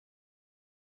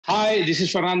Hi, this is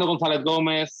Fernando González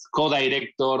Gómez,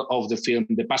 co-director of the film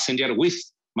The Passenger with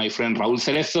my friend Raúl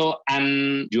Cerezo,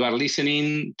 and you are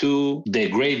listening to The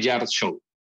Graveyard Show.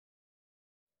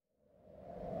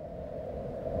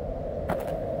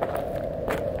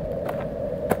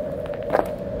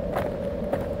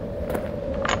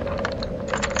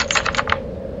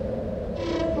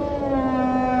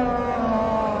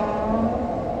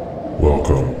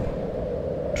 Welcome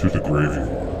to the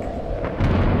Graveyard.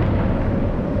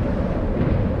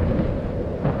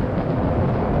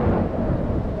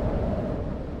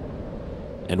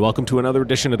 And welcome to another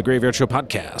edition of the Graveyard Show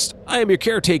podcast. I am your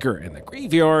caretaker, and the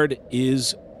graveyard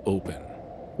is open.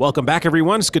 Welcome back,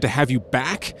 everyone. It's good to have you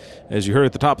back. As you heard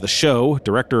at the top of the show,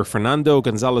 director Fernando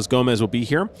González Gómez will be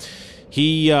here.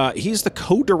 He's the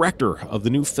co-director of the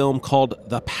new film called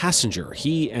The Passenger.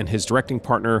 He and his directing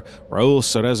partner, Raúl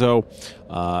Cerezo,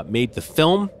 made the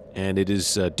film, and it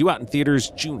is due out in theaters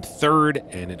June 3rd,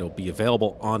 and it'll be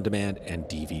available on demand and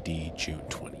DVD June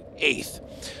 28th.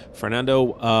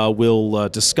 Fernando will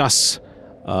discuss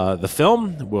the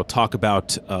film. We'll talk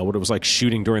about what it was like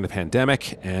shooting during the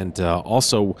pandemic, and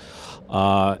also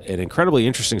an incredibly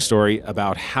interesting story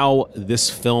about how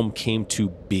this film came to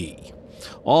be.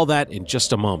 All that in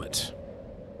just a moment.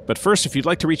 But first, if you'd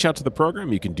like to reach out to the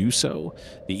program, you can do so.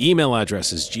 The email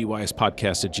address is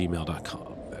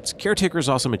gyspodcast@gmail.com. That's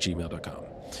caretakersawesome@gmail.com.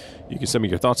 You can send me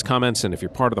your thoughts, comments, and if you're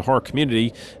part of the horror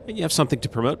community and you have something to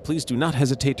promote, please do not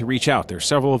hesitate to reach out. There are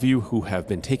several of you who have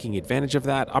been taking advantage of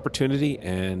that opportunity,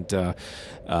 and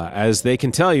as they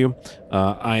can tell you,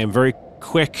 I am very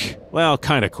quick. Well,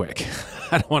 kind of quick.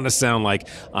 I don't want to sound like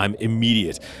I'm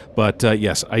immediate, but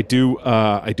yes, I do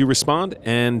respond,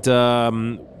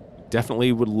 and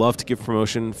definitely would love to give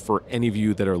promotion for any of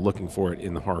you that are looking for it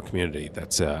in the horror community.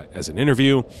 That's as an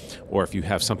interview, or if you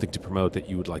have something to promote that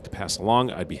you would like to pass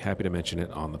along, I'd be happy to mention it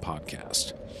on the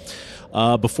podcast.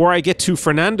 Before I get to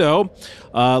Fernando,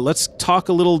 let's talk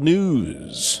a little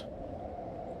news.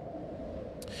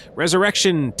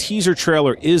 Resurrection teaser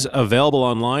trailer is available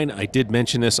online. I did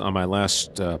mention this on my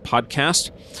last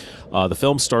podcast. The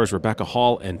film stars Rebecca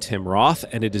Hall and Tim Roth,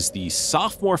 and it is the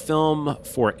sophomore film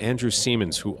for Andrew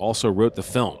Siemens, who also wrote the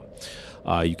film.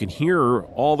 You can hear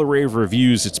all the rave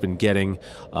reviews it's been getting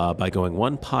by going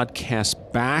one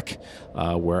podcast back,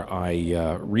 where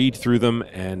I read through them,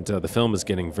 and the film is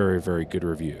getting very, very good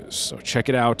reviews. So check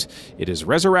it out. It is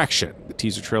Resurrection. The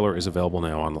teaser trailer is available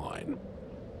now online.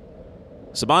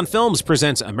 Saban Films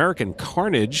presents American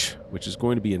Carnage, which is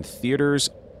going to be in theaters,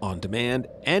 on demand,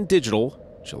 and digital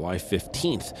July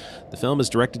 15th. The film is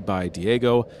directed by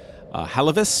Diego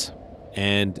Halavis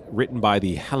and written by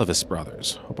the Halavis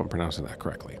brothers. Hope I'm pronouncing that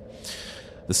correctly.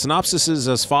 The synopsis is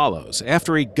as follows.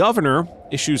 After a governor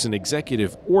issues an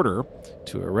executive order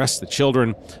to arrest the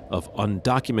children of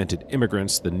undocumented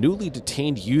immigrants, the newly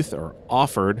detained youth are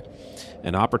offered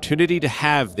an opportunity to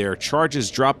have their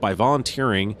charges dropped by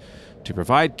volunteering to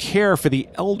provide care for the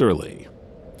elderly.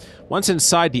 Once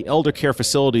inside the elder care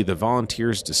facility, the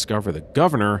volunteers discover the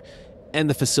governor and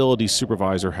the facility's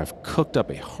supervisor have cooked up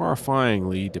a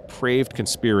horrifyingly depraved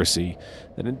conspiracy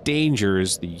that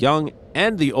endangers the young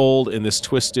and the old in this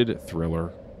twisted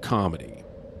thriller comedy.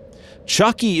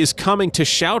 Chucky is coming to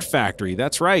Shout Factory.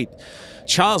 That's right.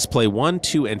 Child's Play 1,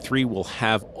 2, and 3 will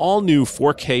have all new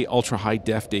 4K Ultra High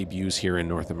Def debuts here in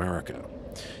North America.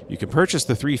 You can purchase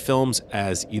the three films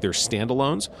as either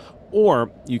standalones,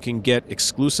 or you can get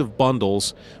exclusive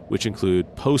bundles, which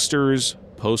include posters,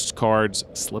 postcards,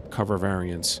 slipcover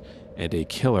variants, and a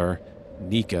killer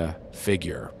Nika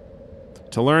figure.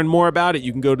 To learn more about it,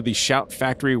 you can go to the Shout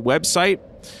Factory website,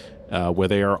 where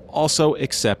they are also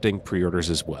accepting pre-orders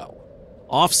as well.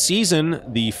 Off-season,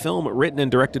 the film written and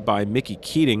directed by Mickey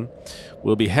Keating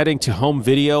will be heading to home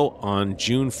video on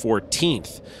June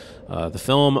 14th. The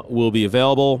film will be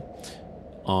available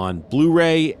on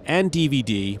Blu-ray and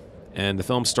DVD, and the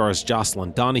film stars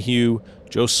Jocelyn Donahue,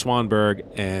 Joe Swanberg,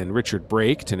 and Richard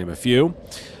Brake, to name a few.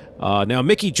 Now,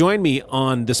 Mickey joined me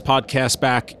on this podcast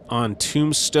back on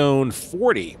Tombstone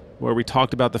 40, where we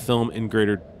talked about the film in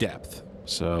greater depth.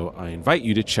 So I invite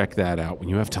you to check that out when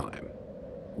you have time.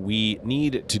 We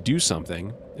Need to Do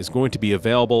Something is going to be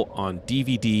available on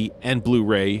DVD and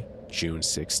Blu-ray June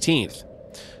 16th.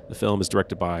 The film is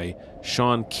directed by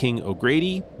Sean King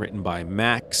O'Grady, written by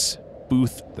Max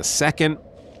Booth II,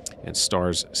 and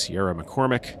stars Sierra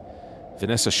McCormick,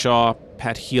 Vanessa Shaw,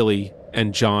 Pat Healy,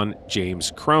 and John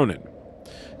James Cronin.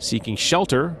 Seeking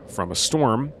shelter from a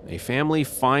storm, a family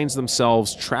finds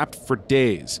themselves trapped for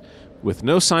days with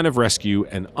no sign of rescue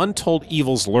and untold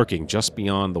evils lurking just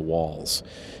beyond the walls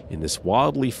in this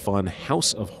wildly fun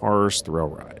House of Horrors thrill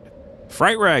ride.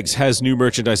 Fright Rags has new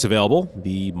merchandise available.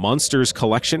 The Monsters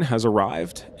collection has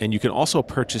arrived, and you can also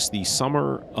purchase the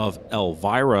Summer of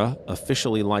Elvira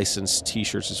officially licensed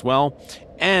t-shirts as well.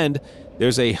 And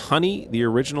there's a Honey, the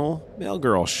Original Male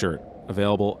Girl shirt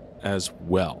available as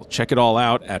well. Check it all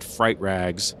out at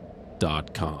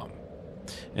frightrags.com.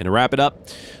 And to wrap it up,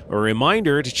 a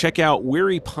reminder to check out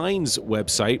Weary Pine's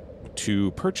website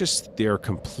to purchase their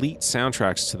complete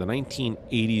soundtracks to the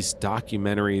 1980s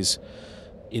documentaries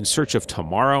In Search of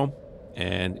Tomorrow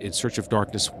and In Search of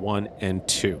Darkness 1 and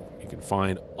 2. You can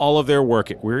find all of their work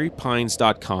at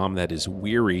wearypines.com. That is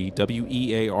Weary,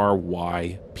 W-E-A-R-Y-P-I-N-E-S,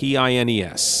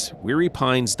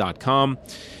 wearypines.com.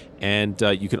 And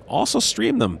you can also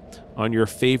stream them on your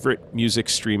favorite music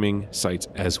streaming sites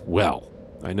as well.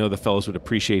 I know the fellows would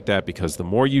appreciate that, because the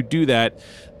more you do that,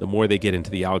 the more they get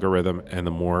into the algorithm and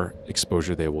the more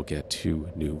exposure they will get to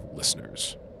new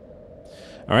listeners.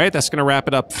 All right, that's going to wrap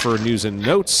it up for news and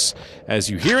notes. As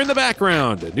you hear in the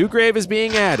background, a new grave is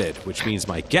being added, which means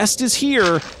my guest is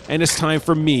here, and it's time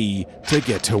for me to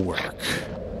get to work.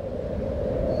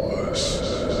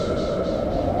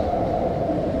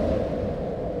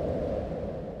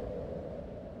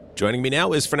 Joining me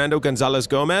now is Fernando González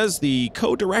Gómez, the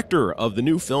co-director of the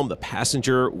new film The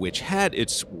Passenger, which had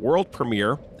its world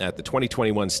premiere at the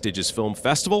 2021 Styges Film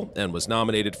Festival and was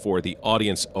nominated for the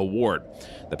Audience Award.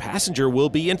 The Passenger will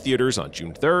be in theaters on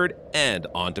June 3rd and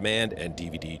on demand and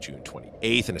DVD June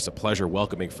 28th, and it's a pleasure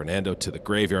welcoming Fernando to the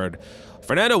graveyard.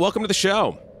 Fernando, welcome to the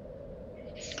show.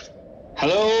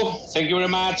 Hello, thank you very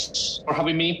much for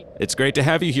having me. It's great to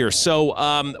have you here. So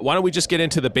why don't we just get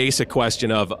into the basic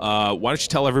question of why don't you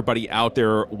tell everybody out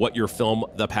there what your film,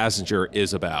 The Passenger,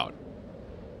 is about?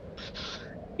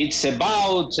 It's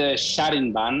about a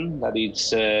sharing van that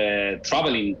is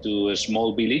traveling to a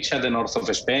small village at the north of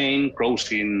Spain,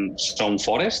 crossing some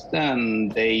forest,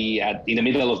 and they, in the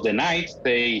middle of the night,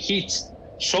 they hit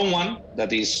someone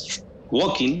that is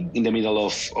walking in the middle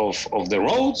of the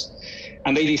road.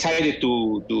 And they decided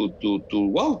to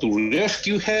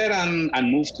rescue her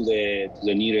and move to the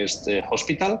nearest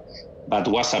hospital, but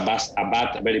was a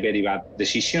very, very bad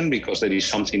decision, because there is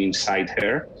something inside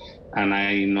her, and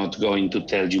I'm not going to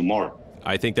tell you more.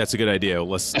 I think that's a good idea.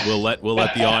 We'll let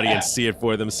the audience see it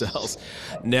for themselves.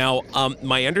 Now,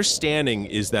 my understanding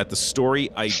is that the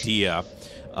story idea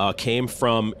came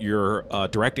from your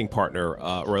directing partner,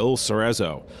 Raul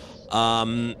Cerezo.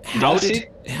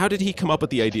 How did he come up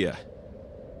with the idea?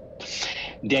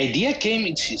 The idea came,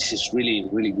 it's really,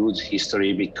 really good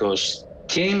history, because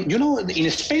in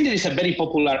Spain there is a very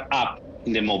popular app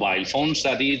in the mobile phones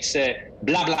that it's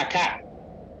BlaBlaCar.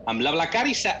 And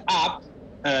BlaBlaCar is an app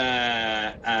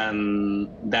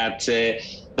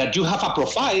that you have a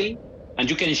profile and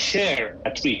you can share a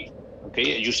trip.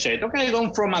 Okay, you said, okay, I'm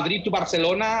going from Madrid to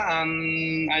Barcelona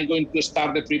and I'm going to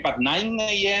start the trip at 9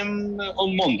 a.m.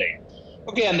 on Monday.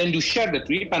 Okay, and then you share the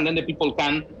trip, and then the people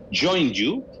can join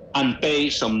you and pay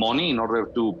some money in order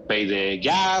to pay the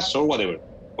gas or whatever.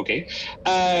 Okay,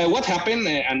 what happened,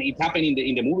 and it happened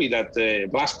in the movie that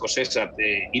Blasco says that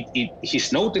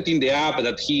he's noted in the app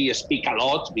that he speaks a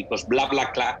lot, because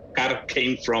BlaBlaCar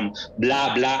came from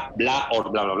blah, blah, blah, or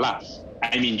blah, blah, blah.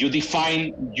 I mean, you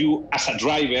define you as a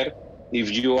driver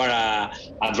if you are a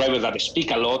driver that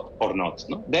speaks a lot or not.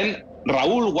 No? Then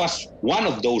Raul was one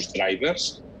of those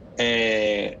drivers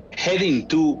heading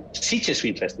to Sitges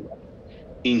Film Festival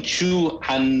in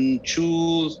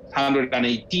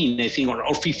 2018, I think,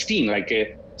 or 15,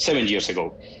 like 7 years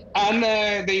ago. And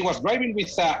they was driving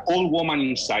with an old woman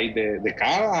inside the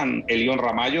car, and Elion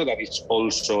Ramallo, that is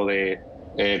also the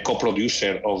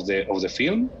co-producer of the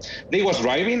film. They was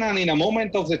driving, and in a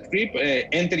moment of the trip,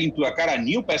 entered into a car a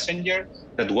new passenger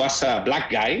that was a black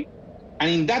guy.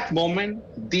 And in that moment,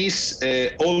 this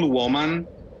old woman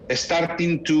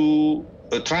starting to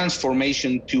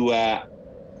transformation to a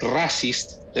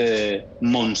racist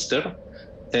monster,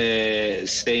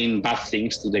 saying bad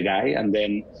things to the guy. And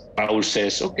then Raul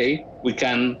says, okay, we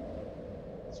can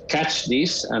catch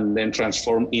this and then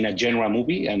transform in a genre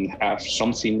movie and have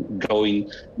something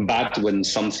going bad when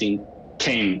something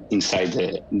came inside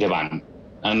the van.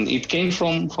 And it came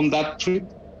from that trip.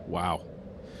 Wow,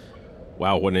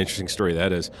 what an interesting story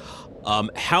that is.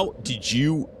 How did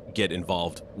you get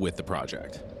involved with the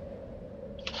project?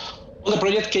 Well, the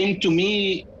project came to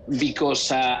me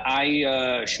because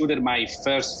I shooted my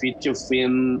first feature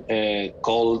film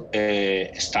called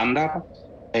Standard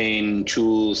in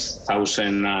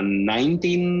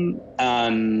 2019,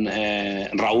 and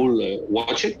Raul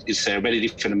watched it. It's a very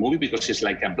different movie because it's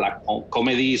like a black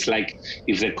comedy. It's like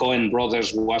if the Coen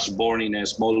brothers was born in a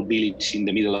small village in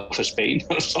the middle of Spain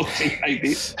or something like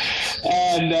this.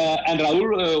 And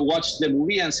Raul watched the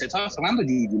movie and said, "Oh, Fernando,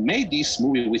 you made this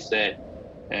movie with a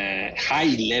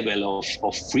high level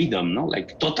of freedom, no?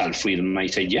 Like total freedom." I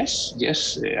said, yes.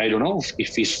 I don't know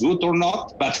if it's good or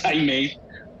not, but I made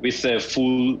with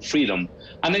full freedom.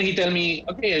 And then he told me,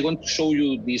 okay, I want to show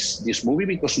you this movie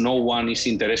because no one is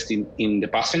interested in The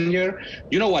Passenger.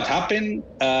 You know what happened?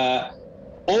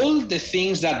 All the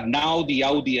things that now the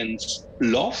audience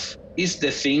love is the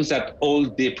things that all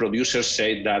the producers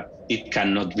say that it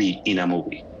cannot be in a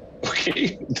movie.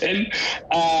 Okay, then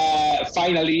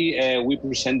finally we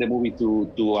present the movie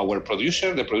to our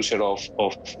producer, the producer of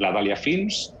La Dahlia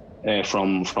Films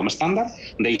from Standard.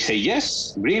 They say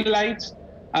yes, green light.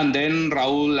 And then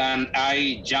Raul and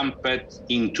I jumped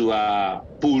into a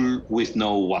pool with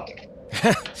no water.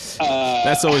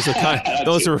 That's always the kind.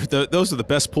 Those are the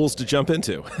best pools to jump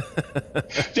into.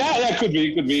 yeah, could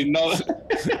be. No.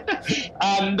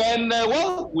 And then,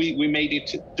 we made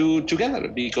it together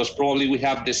because probably we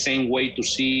have the same way to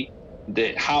see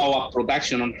how a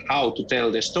production and how to tell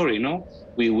the story. No,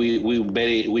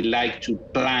 we like to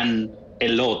plan a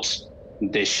lot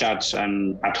the shots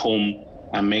and at home.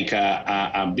 And make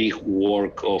a big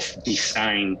work of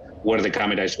design where the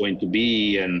camera is going to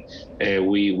be, and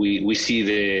we see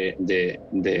the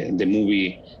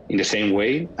movie in the same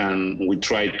way, and we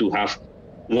try to have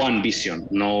one vision,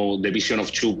 no the vision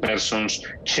of two persons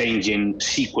changing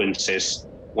sequences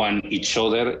one each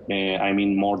other. I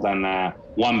mean more than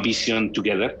one vision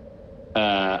together,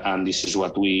 and this is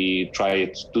what we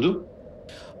tried to do.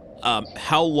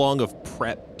 How long of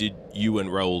prep did you and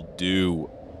Raul do?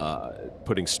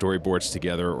 Putting storyboards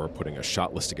together or putting a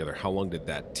shot list together, how long did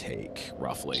that take,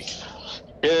 roughly?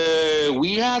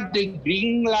 We had the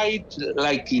green light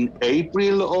like in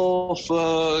April of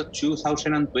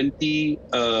 2020,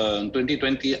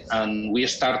 and we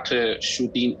started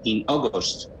shooting in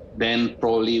August. Then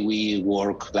probably we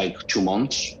work like 2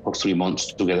 months or 3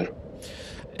 months together.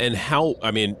 And how,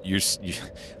 I mean,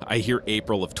 I hear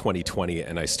April of 2020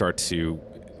 and I start to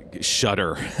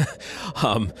shudder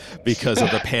because of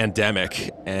the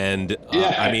pandemic. And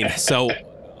I mean, so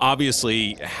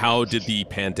obviously, how did the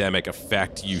pandemic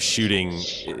affect you shooting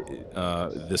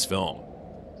this film?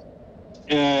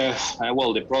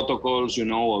 Well, the protocols,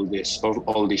 all this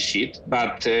shit.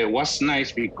 But it was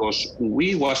nice because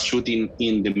we was shooting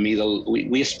in the middle.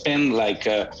 We spent like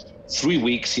 3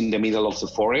 weeks in the middle of the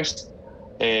forest.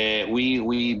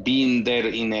 We been there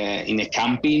in a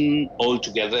camping all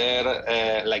together,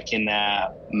 like in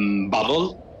a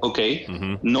bubble. Okay,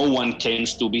 No one came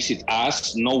to visit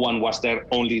us. No one was there.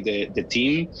 Only the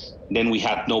team. Then we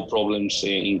had no problems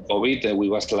in COVID. We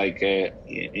was like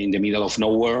in the middle of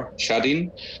nowhere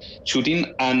shooting.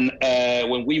 And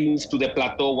when we moved to the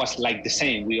plateau, was like the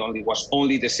same. We was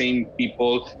only the same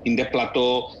people in the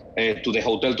plateau to the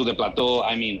hotel to the plateau.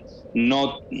 I mean.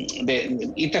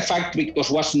 It's a fact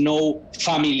because was no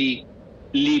family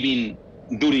living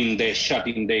during the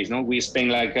shooting days. No, we spent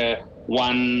like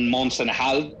 1 month and a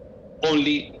half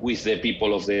only with the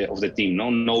people of the team.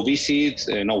 No visits,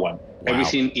 no one. Wow.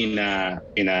 Everything in a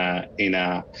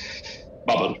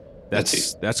bubble.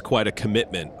 That's quite a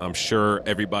commitment. I'm sure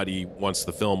everybody, once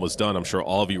the film was done, I'm sure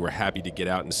all of you were happy to get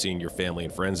out and seeing your family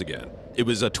and friends again. It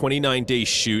was a 29-day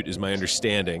shoot, is my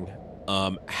understanding.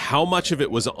 How much of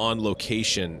it was on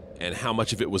location and how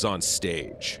much of it was on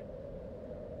stage?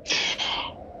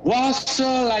 Was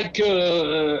like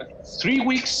 3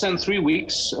 weeks and 3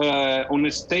 weeks. On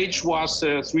the stage was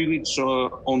 3 weeks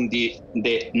on the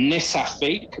Nessa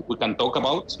fake we can talk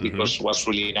about because it was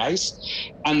really nice.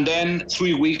 And then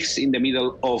 3 weeks in the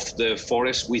middle of the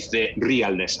forest with the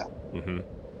real Nessa.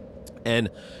 And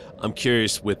I'm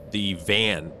curious with the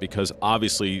van, because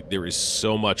obviously there is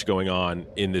so much going on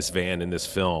in this van in this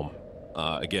film.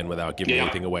 Again, without giving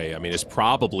anything away, I mean, it's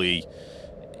probably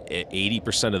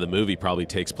 80% of the movie probably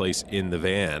takes place in the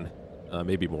van,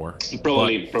 maybe more.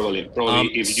 Probably.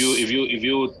 If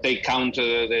you take count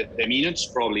the minutes,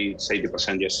 probably it's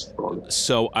 80%. Yes, probably.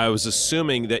 So I was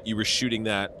assuming that you were shooting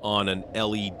that on an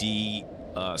LED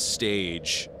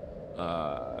stage.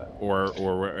 Or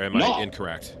am I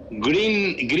incorrect?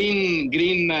 Green.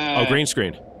 Green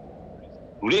screen.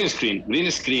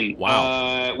 Green screen.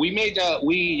 Wow. We made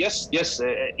yes.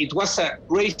 It was a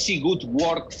crazy good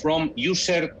work from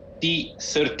User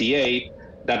T38.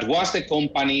 That was the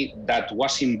company that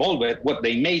was involved. What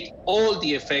they made all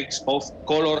the effects of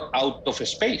color out of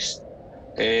space.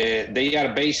 They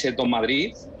are based on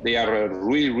Madrid. They are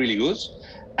really, really good.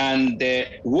 And the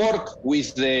work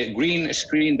with the green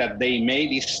screen that they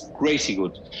made is crazy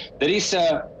good. There is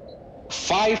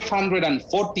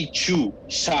 542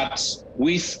 shots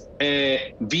with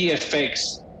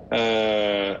VFX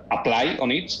apply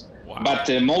on it. Wow. But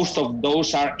most of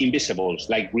those are invisibles,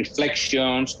 like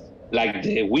reflections, like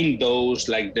the windows,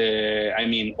 like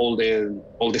all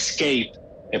the scape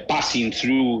passing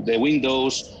through the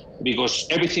windows, because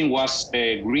everything was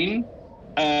green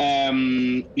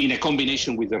in a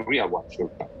combination with the real one.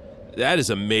 Sure. That is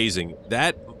amazing.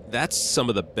 That's some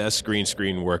of the best green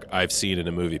screen work I've seen in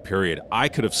a movie, period. I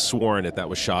could have sworn that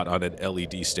was shot on an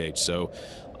LED stage. So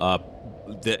that's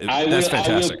fantastic.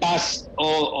 I will pass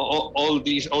all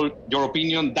your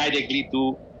opinion directly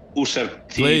to user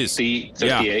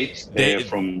T38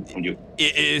 from you.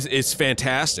 It's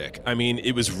fantastic. I mean,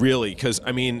 it was really, because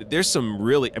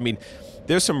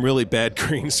there's some really bad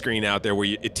green screen out there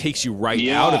where it takes you right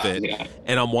out of it. Yeah.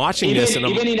 And I'm watching this, and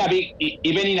even in a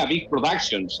big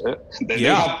productions, they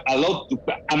have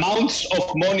amounts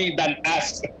of money than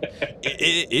us.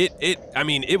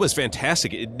 It was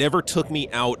fantastic. It never took me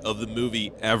out of the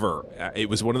movie ever. It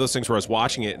was one of those things where I was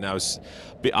watching it, and I was,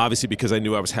 obviously because I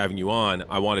knew I was having you on,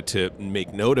 I wanted to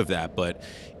make note of that. But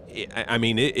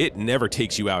it never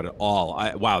takes you out at all.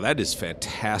 Wow, that is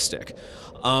fantastic.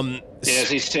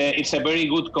 Yes, it's a very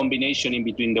good combination in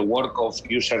between the work of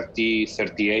user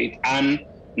T38 and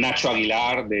Nacho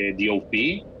Aguilar, the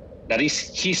DOP. That is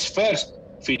his first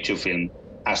feature film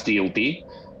as DOP.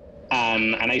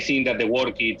 And I think that the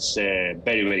work is very,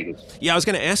 very good. Yeah, I was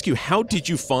going to ask you, how did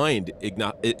you find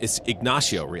it's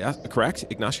Ignacio, yeah? Correct?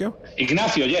 Ignacio?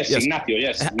 Ignacio, yes. Ignacio,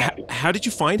 yes. How did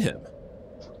you find him?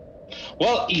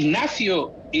 Well,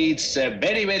 Ignacio is a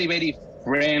very, very, very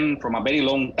friend from a very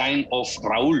long time of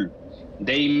Raúl.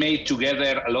 They made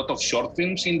together a lot of short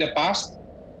films in the past,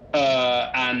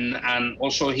 and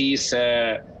also he's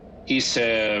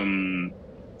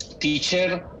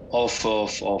teacher of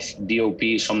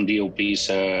DOP, some DOPs,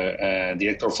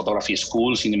 director of photography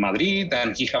schools in Madrid,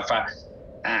 and he have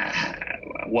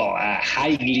a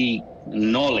highly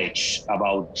knowledge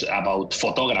about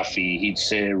photography.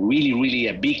 It's really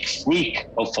a big freak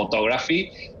of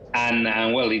photography. And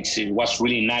it was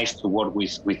really nice to work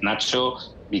with Nacho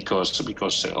because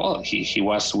he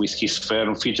was with his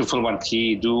feature film, and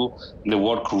he do the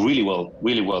work really well.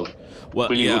 Really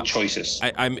good choices.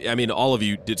 I mean, all of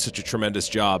you did such a tremendous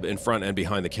job in front and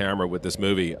behind the camera with this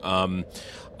movie.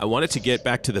 I wanted to get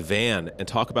back to the van and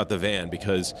talk about the van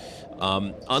because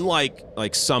unlike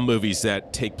some movies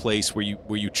that take place where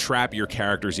you trap your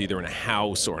characters either in a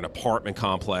house or an apartment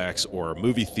complex or a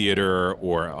movie theater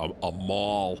or a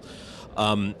mall,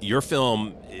 your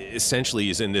film essentially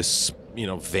is in this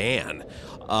van.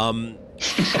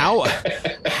 How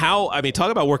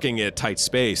talk about working in a tight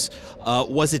space.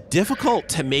 Was it difficult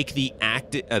to make the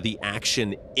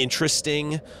action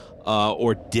interesting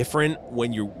or different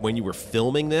when you were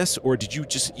filming this, or did you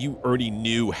already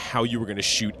knew how you were going to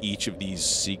shoot each of these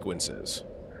sequences?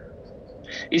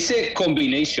 It's a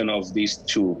combination of these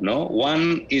two. No,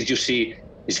 one is,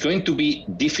 it's going to be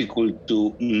difficult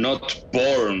to not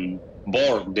bore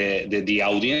the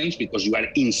audience because you are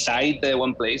inside the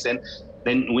one place, and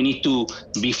then we need to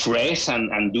be fresh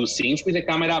and do things with the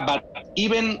camera. But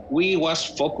even we was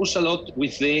focused a lot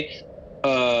with the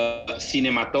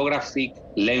cinematographic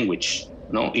language,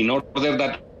 no? In order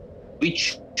that we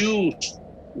choose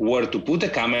where to put the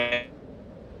camera,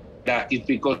 it's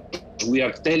because we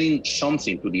are telling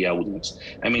something to the audience.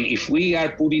 I mean, if we are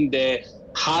putting the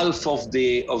half of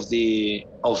the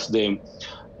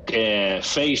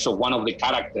face of one of the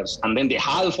characters and then the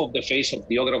half of the face of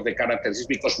the other of the characters, is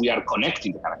because we are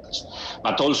connecting the characters.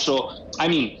 But also, I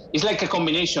mean, it's like a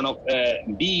combination of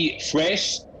be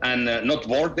fresh and not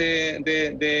bore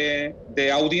the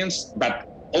audience, but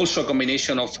also a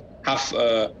combination of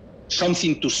have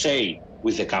something to say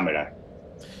with the camera.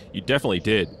 You definitely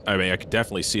did. I mean, I could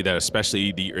definitely see that,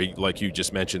 especially like you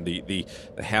just mentioned, the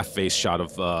half face shot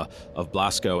of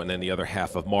Blasco and then the other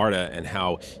half of Marta, and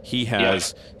how he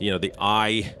has the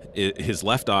eye, his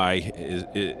left eye is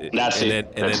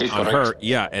on her,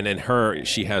 and then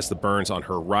she has the burns on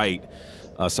her right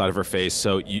side of her face.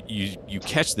 So you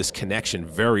catch this connection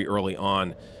very early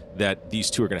on that these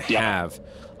two are going to have.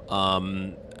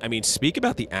 I mean, speak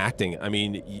about the acting. I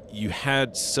mean, you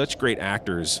had such great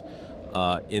actors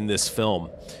in this film.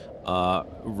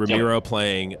 Ramiro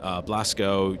playing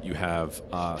Blasco, you have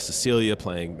Cecilia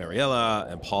playing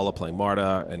Mariela, and Paula playing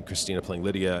Marta, and Christina playing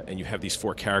Lydia, and you have these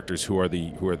four characters who are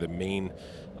the main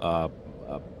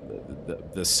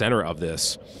the center of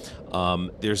this.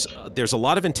 There's a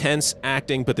lot of intense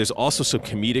acting, but there's also some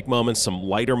comedic moments, some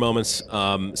lighter moments.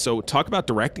 So talk about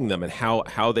directing them and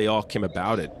how they all came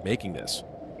about it, making this.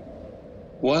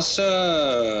 This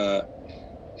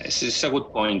is a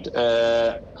good point.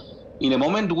 In the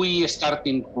moment we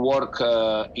started work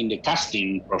in the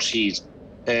casting process,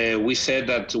 we said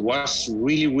that was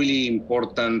really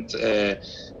important.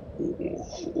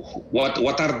 What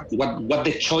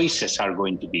the choices are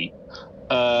going to be,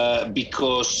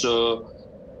 because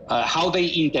how they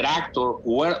interact, or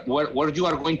where you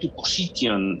are going to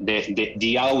position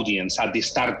the audience at the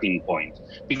starting point.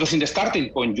 Because in the starting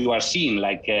point you are seeing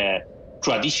like a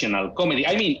traditional comedy.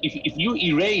 I mean, if you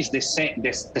erase the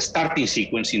starting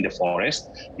sequence in the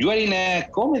forest, you are in a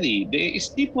comedy. There is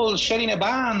people sharing a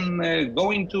van,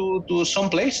 going to some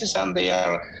places, and they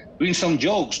are doing some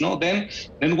jokes. No, then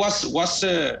was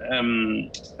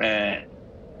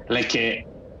like a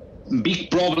big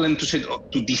problem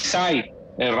to decide,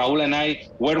 Raúl and I,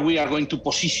 where we are going to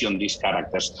position these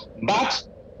characters. But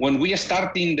when we are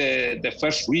starting the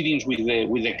first readings with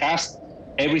the cast,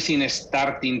 everything is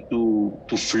starting to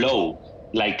flow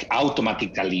like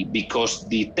automatically, because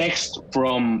the text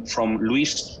from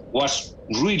Luis was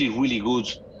really good,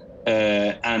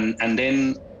 and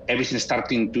then everything is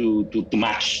starting to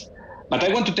match. But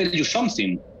I want to tell you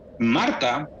something.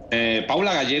 Marta,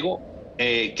 Paula Gallego,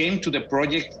 came to the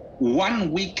project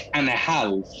 1 week and a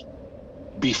half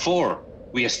before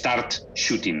we start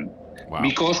shooting. Wow.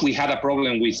 Because we had a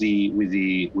problem with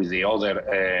the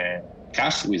other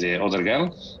cast, with the other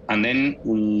girl, and then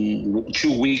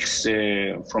 2 weeks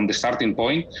from the starting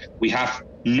point, we have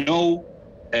no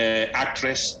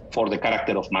actress for the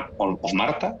character of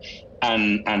Marta,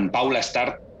 and Paula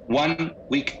start 1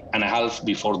 week and a half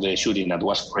before the shooting. That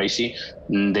was crazy.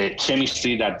 The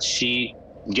chemistry that she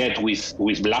get with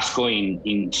Blasco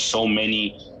in so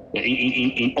many.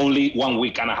 In only 1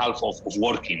 week and a half of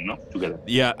working together.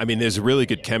 Yeah, I mean, there's really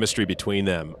good chemistry between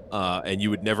them, and you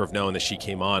would never have known that she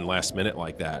came on last minute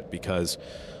like that, because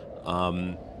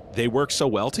they work so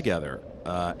well together,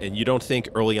 and you don't think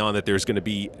early on that there's going to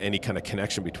be any kind of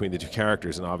connection between the two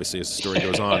characters, and obviously as the story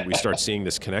goes on, we start seeing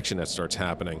this connection that starts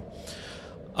happening.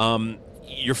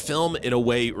 Your film, in a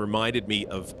way, reminded me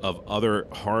of other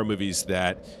horror movies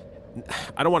that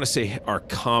I don't want to say are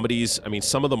comedies. I mean,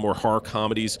 some of them were horror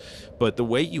comedies, but the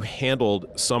way you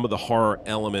handled some of the horror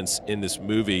elements in this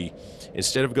movie,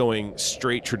 instead of going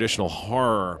straight traditional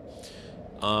horror,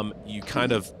 you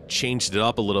kind of changed it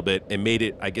up a little bit and made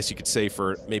it, I guess you could say,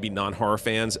 for maybe non-horror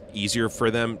fans, easier for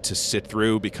them to sit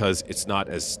through, because it's not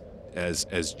as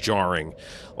jarring,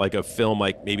 like a film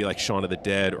like maybe like Shaun of the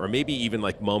Dead, or maybe even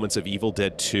like moments of Evil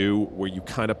Dead 2, where you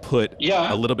kind of put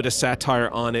a little bit of satire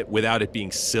on it without it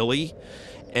being silly.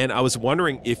 And I was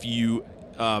wondering if you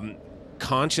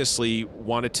consciously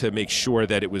wanted to make sure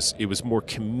that it was more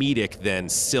comedic than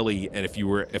silly, and if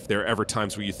there are ever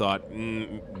times where you thought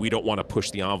we don't want to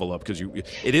push the envelope, because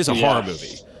it is a horror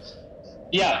movie.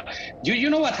 Yeah, you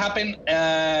know what happened?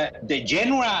 The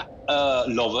genre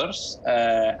lovers,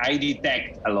 I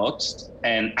detect a lot,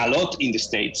 and a lot in the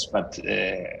States, but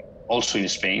also in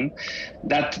Spain,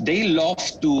 that they love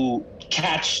to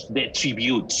catch the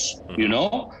tributes, you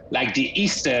know, like the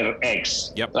Easter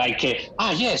eggs. Yep. Like,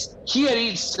 yes, here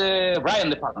is Brian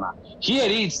De Palma, here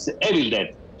is Evil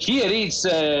Dead, here is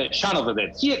Shaun of the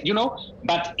Dead, here, you know,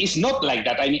 but it's not like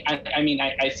that.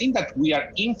 I think that we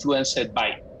are influenced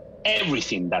by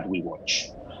everything that we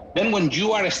watch. Then when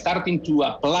you are starting to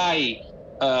apply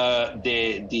where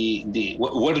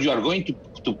you are going to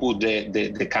put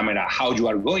the camera, how you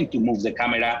are going to move the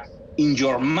camera, in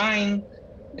your mind,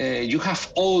 you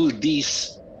have all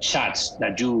these shots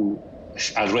that you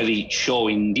already show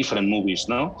in different movies,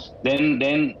 no?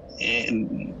 Then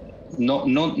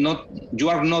you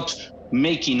are not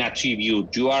making a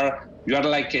tribute. You are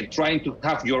like trying to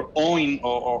have your own,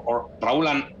 or Raúl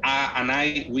and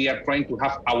I, we are trying to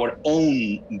have our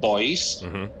own voice,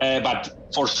 but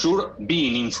for sure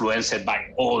being influenced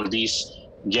by all these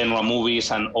genre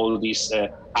movies and all these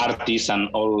artists and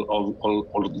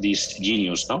all these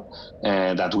genius, no?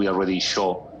 That we already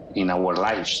show in our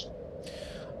lives.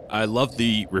 I love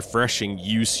the refreshing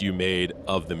use you made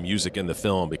of the music in the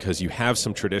film, because you have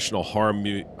some traditional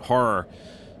horror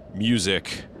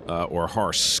music or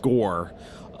horror score,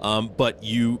 but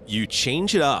you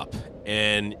change it up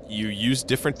and you use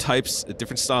different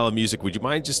style of music. Would you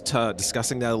mind just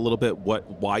discussing that a little bit?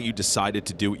 Why you decided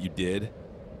to do what you did?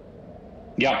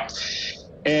 Yeah,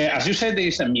 as you said, there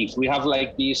is a mix. We have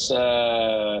like this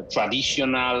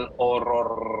traditional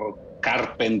horror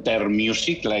Carpenter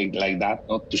music, like that,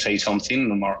 not to say something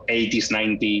more 80s,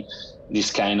 90s this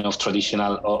kind of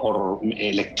traditional or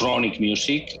electronic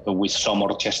music with some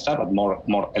orchestra, but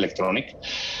more electronic.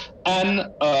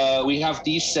 And we have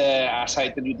this, as I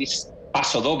tell you, this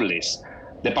pasodobles.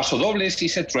 The pasodobles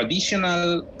is a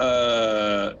traditional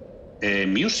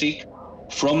music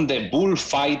from the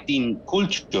bullfighting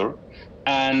culture,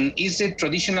 and it's a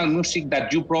traditional music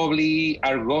that you probably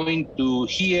are going to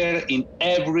hear in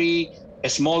every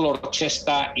small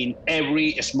orchestra in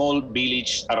every small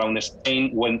village around Spain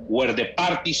where the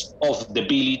parties of the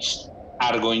village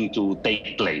are going to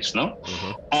take place, no?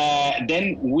 Mm-hmm.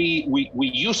 Then we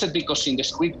use it because in the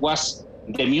script was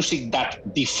the music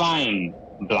that defined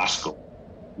Blasco.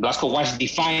 Blasco was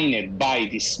defined by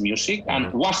this music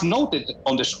and was noted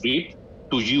on the script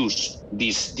to use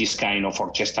this kind of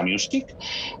orchestra music.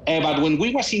 But when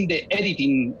we was in the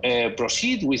editing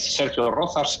proceed with Sergio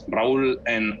Rozas, Raúl,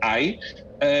 and I,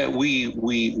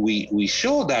 we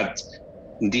show that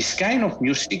this kind of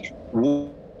music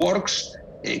works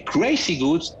crazy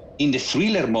good in the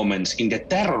thriller moments, in the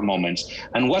terror moments,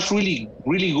 and was really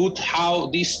good how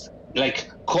this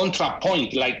like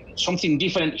contrapoint, like something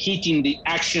different hitting the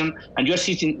action, and you're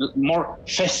sitting more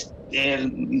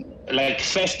like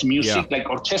fest music, like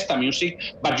orchestra music,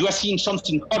 but you are seeing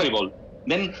something horrible.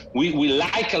 Then we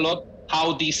like a lot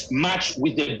how this match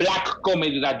with the black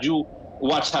comedy that you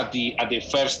watch at the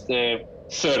first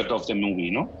third of the movie,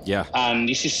 no? Yeah. And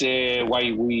this is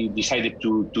why we decided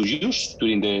to use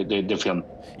during the film.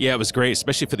 Yeah, it was great,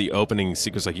 especially for the opening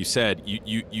sequence, like you said.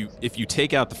 You if you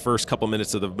take out the first couple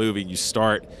minutes of the movie, you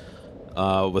start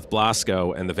with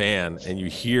Blasco and the van, and you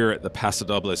hear the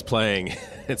pasodobles playing.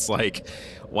 It's like,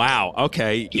 wow,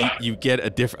 okay, you get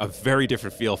a very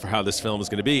different feel for how this film is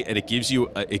going to be, and it gives you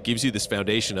this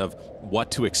foundation of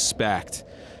what to expect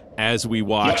as we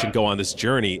watch and go on this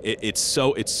journey. It's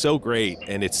so great,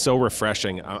 and it's so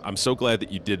refreshing. I'm so glad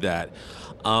that you did that.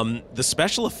 The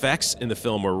special effects in the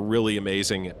film were really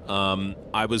amazing.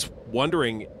 I was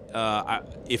wondering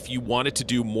if you wanted to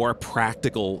do more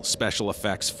practical special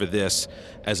effects for this,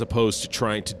 as opposed to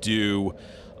trying to do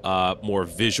more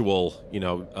visual,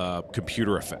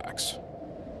 computer effects.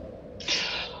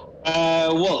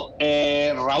 Well,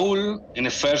 Raúl, in the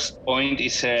first point,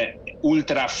 is a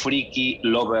ultra freaky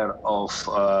lover of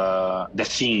The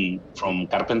Thing from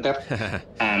Carpenter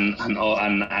and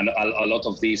a lot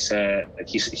of these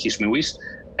his movies.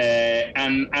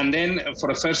 And then for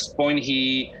the first point,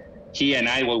 he and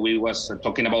I, while we was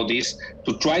talking about this,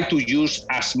 to try to use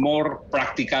as more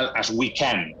practical as we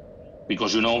can,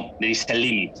 because there is a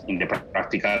limit in the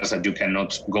practicals that you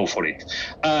cannot go for it.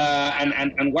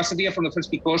 And what's the idea from the first?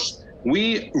 Because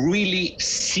we really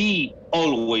see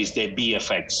always the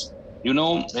VFX. The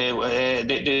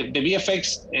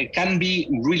VFX can be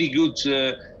really good,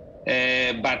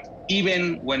 but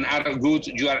even when are good,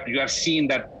 you are seeing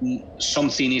that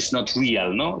something is not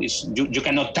real. No, you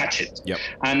cannot touch it. Yep.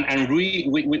 And we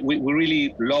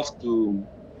really love to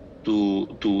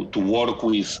work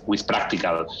with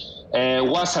practical.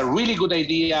 Was a really good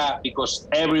idea because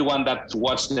everyone that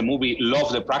watched the movie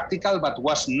loved the practical, but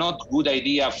was not good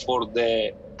idea for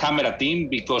the camera team,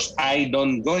 because I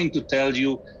don't going to tell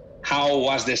you how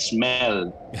was the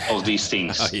smell of these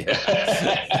things. Oh, yeah.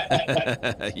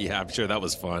 Yeah, I'm sure that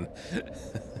was fun.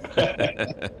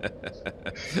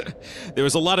 There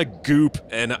was a lot of goop,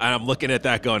 and I'm looking at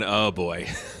that going, oh boy.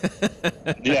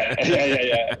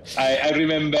 Yeah. I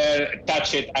remember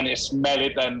touch it and smell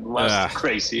it and was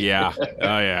crazy. Yeah.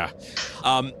 Oh yeah.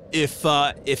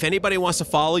 If anybody wants to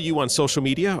follow you on social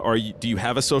media, or do you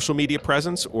have a social media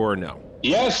presence or no?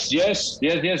 Yes.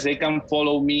 They can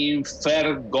follow me,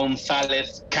 Fer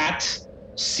González Cat,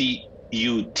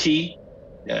 C-U-T.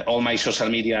 All my social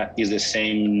media is the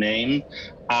same name.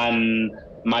 And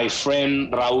my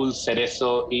friend Raúl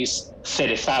Cerezo is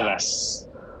Cerezadas.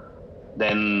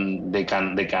 Then they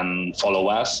can follow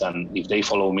us, and if they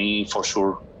follow me, for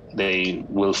sure they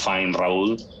will find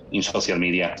Raúl in social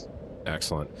media.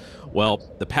 Excellent. Well,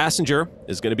 The Passenger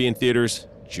is going to be in theaters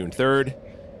June 3rd,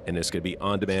 and it's going to be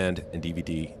on demand and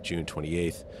DVD June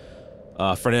 28th.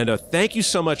 Fernando, thank you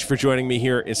so much for joining me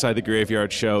here inside the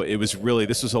Graveyard Show. This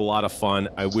was a lot of fun.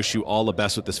 I wish you all the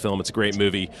best with this film. It's a great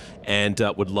movie, and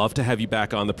would love to have you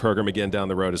back on the program again down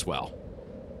the road as well.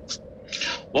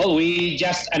 Well, we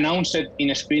just announced it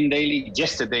in Screen Daily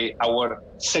yesterday, our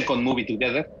second movie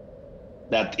together,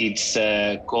 that it's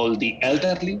called The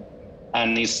Elderly,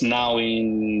 and it's now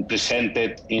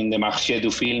presented in the Marché du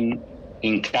Film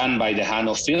in Cannes by the hand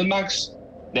of Filmax.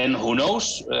 Then who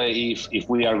knows if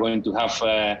we are going to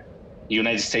have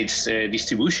United States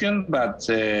distribution, but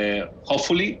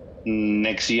hopefully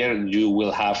next year you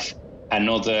will have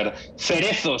another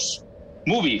Cerezos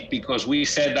movie, because we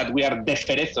said that we are de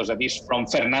cerezos, that is from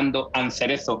Fernando and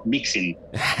Cerezo mixing.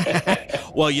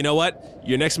 Well, you know what?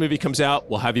 Your next movie comes out,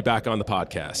 we'll have you back on the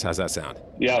podcast. How's that sound?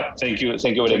 Yeah, thank you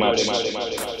very much.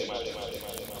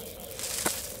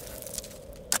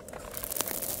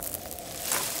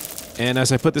 And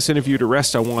as I put this interview to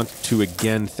rest, I want to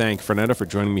again thank Fernando for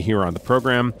joining me here on the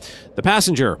program. The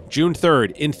Passenger, June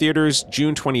 3rd, in theaters,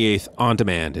 June 28th, on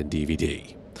demand and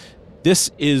DVD.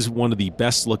 This is one of the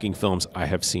best-looking films I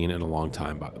have seen in a long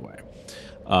time, by the way.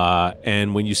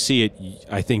 And when you see it,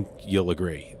 I think you'll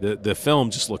agree. The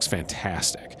film just looks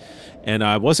fantastic. And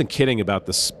I wasn't kidding about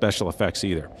the special effects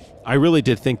either. I really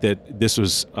did think that this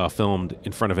was filmed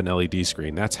in front of an LED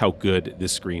screen. That's how good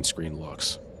this green screen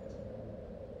looks.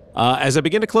 As I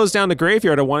begin to close down the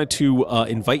graveyard, I wanted to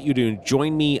invite you to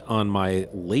join me on my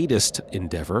latest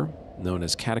endeavor, known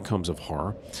as Catacombs of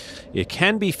Horror. It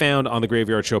can be found on the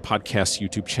Graveyard Show Podcast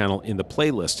YouTube channel in the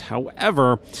playlist.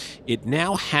 However, it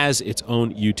now has its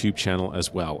own YouTube channel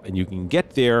as well, and you can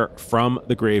get there from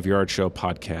the Graveyard Show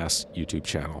Podcast YouTube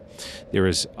channel. There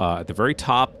is, at the very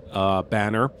top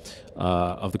banner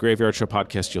of the Graveyard Show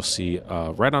Podcast, you'll see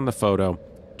right on the photo,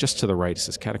 just to the right, it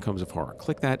says Catacombs of Horror.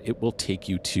 Click that. It will take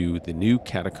you to the new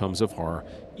Catacombs of Horror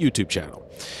YouTube channel.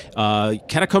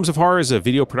 Catacombs of Horror is a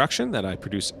video production that I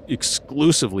produce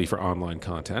exclusively for online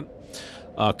content.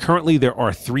 Currently, there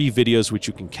are 3 videos which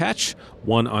you can catch.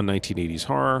 One on 1980s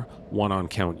horror, one on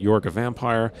Count Yorga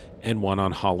Vampire, and one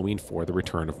on Halloween 4, The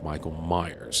Return of Michael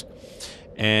Myers.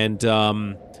 And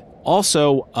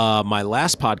also, my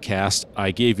last podcast, I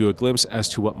gave you a glimpse as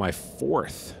to what my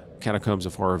 4th Catacombs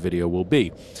of Horror video will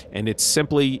be. And it's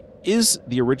simply, is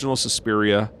the original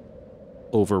Suspiria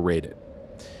overrated?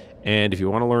 And if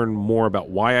you want to learn more about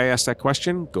why I asked that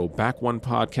question, go back one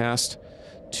podcast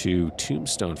to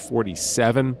Tombstone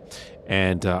 47,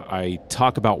 and I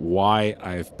talk about why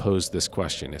I've posed this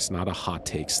question. It's not a hot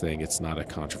takes thing. It's not a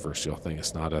controversial thing.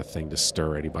 It's not a thing to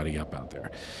stir anybody up out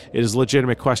there. It is a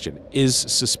legitimate question. Is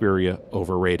Suspiria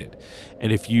overrated?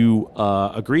 And if you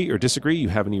agree or disagree, you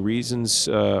have any reasons,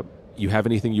 you have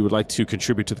anything you would like to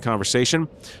contribute to the conversation,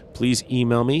 please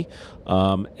email me,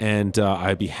 and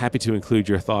I'd be happy to include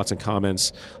your thoughts and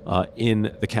comments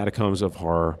in the Catacombs of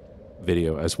Horror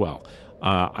video as well.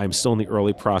 I'm still in the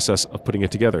early process of putting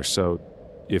it together, so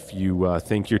if you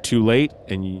think you're too late,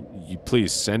 and you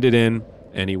please send it in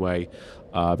anyway,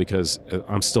 because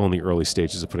I'm still in the early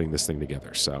stages of putting this thing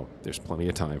together. So there's plenty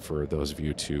of time for those of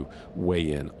you to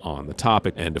weigh in on the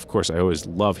topic. And of course, I always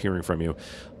love hearing from you,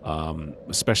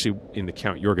 especially in the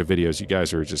Count Yorga videos. You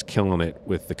guys are just killing it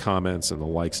with the comments and the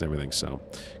likes and everything. So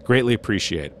greatly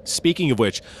appreciate it. Speaking of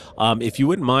which, if you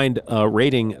wouldn't mind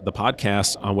rating the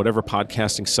podcast on whatever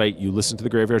podcasting site you listen to the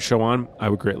Graveyard Show on, I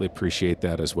would greatly appreciate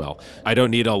that as well. I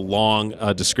don't need a long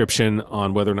description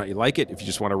on whether or not you like it. If you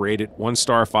just want to rate it 1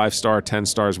 star, 5 star, 10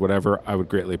 stars, whatever, I would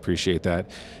greatly appreciate that.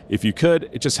 If you could,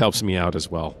 it just helps me out as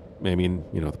well. I mean,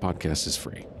 you know, the podcast is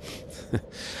free.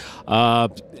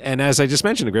 And as I just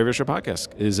mentioned, the Graveyard Show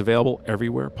Podcast is available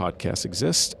everywhere podcasts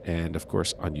exist, and of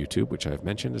course on YouTube, which I've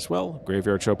mentioned as well,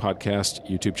 Graveyard Show Podcast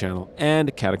YouTube channel,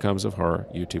 and Catacombs of Horror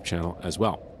YouTube channel as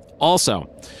well. Also,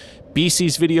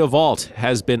 BC's Video Vault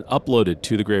has been uploaded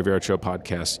to the Graveyard Show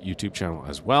Podcast YouTube channel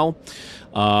as well.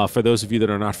 For those of you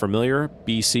that are not familiar,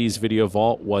 BC's Video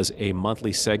Vault was a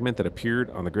monthly segment that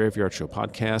appeared on the Graveyard Show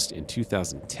Podcast in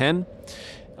 2010.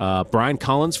 Brian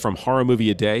Collins from Horror Movie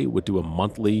A Day would do a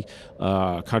monthly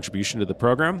contribution to the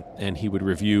program, and he would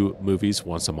review movies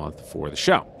once a month for the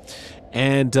show.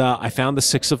 And I found the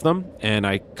 6 of them, and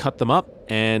I cut them up,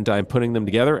 and I'm putting them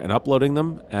together and uploading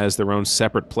them as their own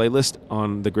separate playlist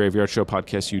on the Graveyard Show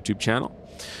Podcast YouTube channel.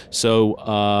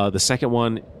 So the second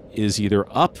one is either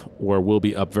up or will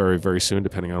be up very, very soon,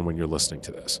 depending on when you're listening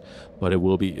to this. But it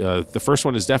will be, the first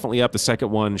one is definitely up. The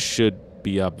second one should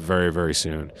be up very, very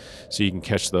soon, so you can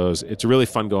catch those. It's really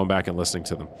fun going back and listening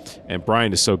to them. And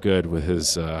Brian is so good with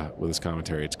his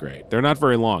commentary. It's great. They're not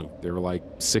very long. They were like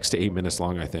 6 to 8 minutes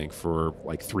long, I think, for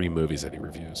like 3 movies that he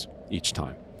reviews each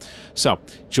time. So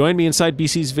join me inside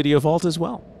BC's Video Vault as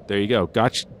well. There you go.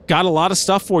 Got a lot of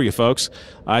stuff for you, folks.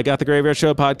 I got the Graveyard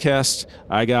Show Podcast.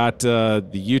 I got the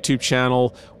YouTube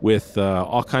channel with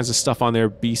all kinds of stuff on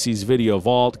there. BC's Video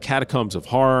Vault, Catacombs of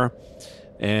Horror.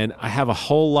 And I have a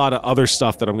whole lot of other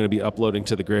stuff that I'm going to be uploading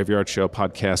to the Graveyard Show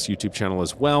Podcast YouTube channel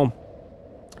as well.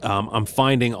 I'm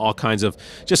finding all kinds of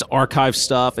just archive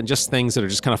stuff and just things that are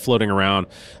just kind of floating around.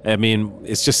 I mean,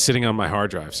 it's just sitting on my hard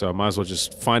drive, so I might as well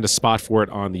just find a spot for it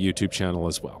on the YouTube channel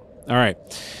as well. All right.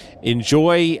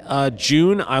 Enjoy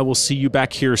June. I will see you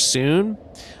back here soon.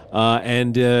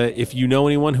 And if you know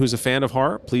anyone who's a fan of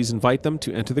horror, please invite them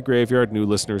to enter the graveyard. New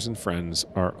listeners and friends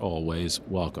are always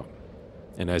welcome.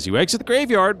 And as you exit the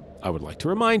graveyard, I would like to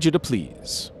remind you to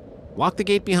please lock the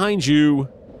gate behind you.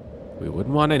 We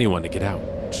wouldn't want anyone to get out.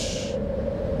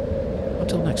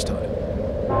 Until next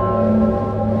time.